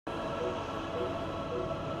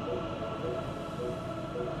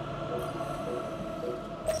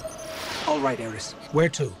All right, Eris. Where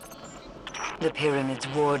to? The pyramid's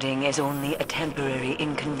warding is only a temporary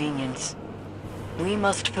inconvenience. We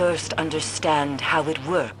must first understand how it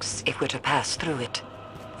works if we're to pass through it.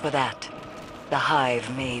 For that, the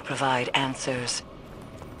Hive may provide answers.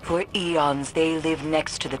 For eons, they lived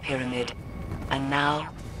next to the pyramid, and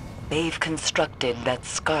now they've constructed that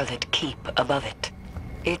scarlet keep above it.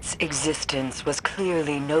 Its existence was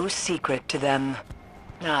clearly no secret to them.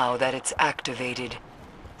 Now that it's activated,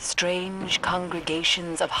 strange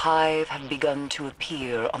congregations of Hive have begun to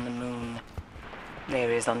appear on the moon.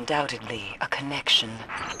 There is undoubtedly a connection.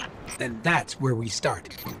 Then that's where we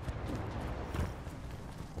start.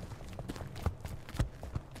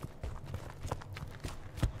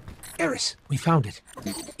 Eris, we found it.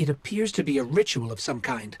 It appears to be a ritual of some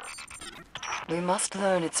kind. We must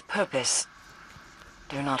learn its purpose.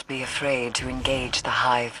 Do not be afraid to engage the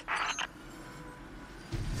Hive.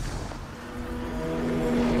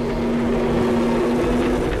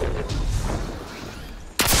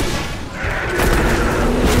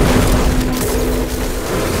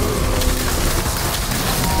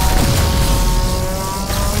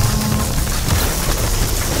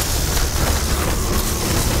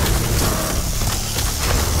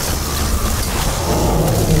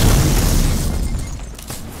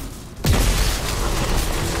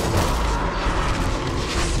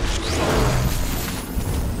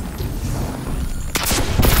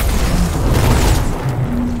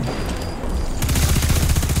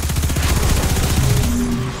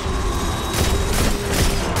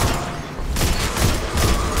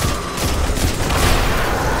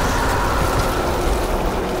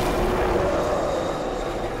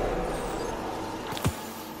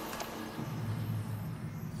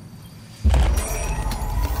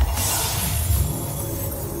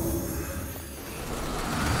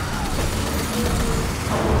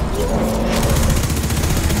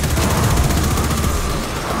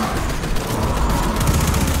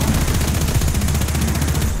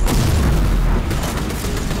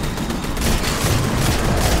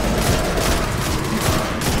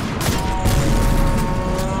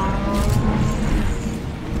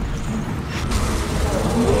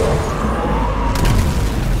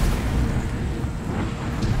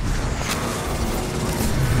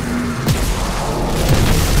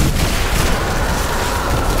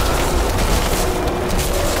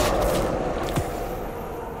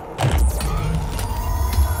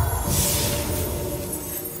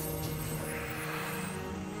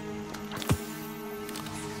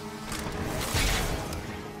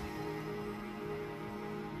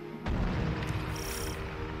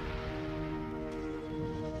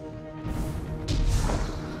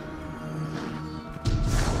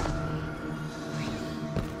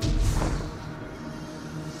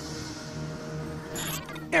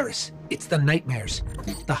 Eris, it's the Nightmares.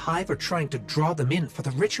 The Hive are trying to draw them in for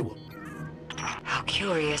the ritual. How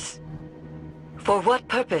curious. For what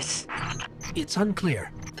purpose? It's unclear,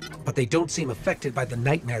 but they don't seem affected by the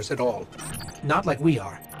Nightmares at all. Not like we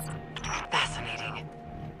are. Fascinating.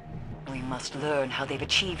 We must learn how they've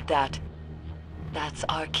achieved that. That's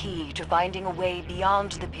our key to finding a way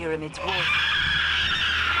beyond the pyramid's wall.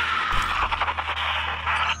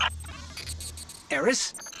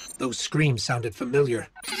 Eris? Those screams sounded familiar.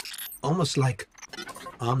 Almost like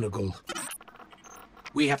Omnigul.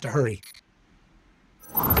 We have to hurry.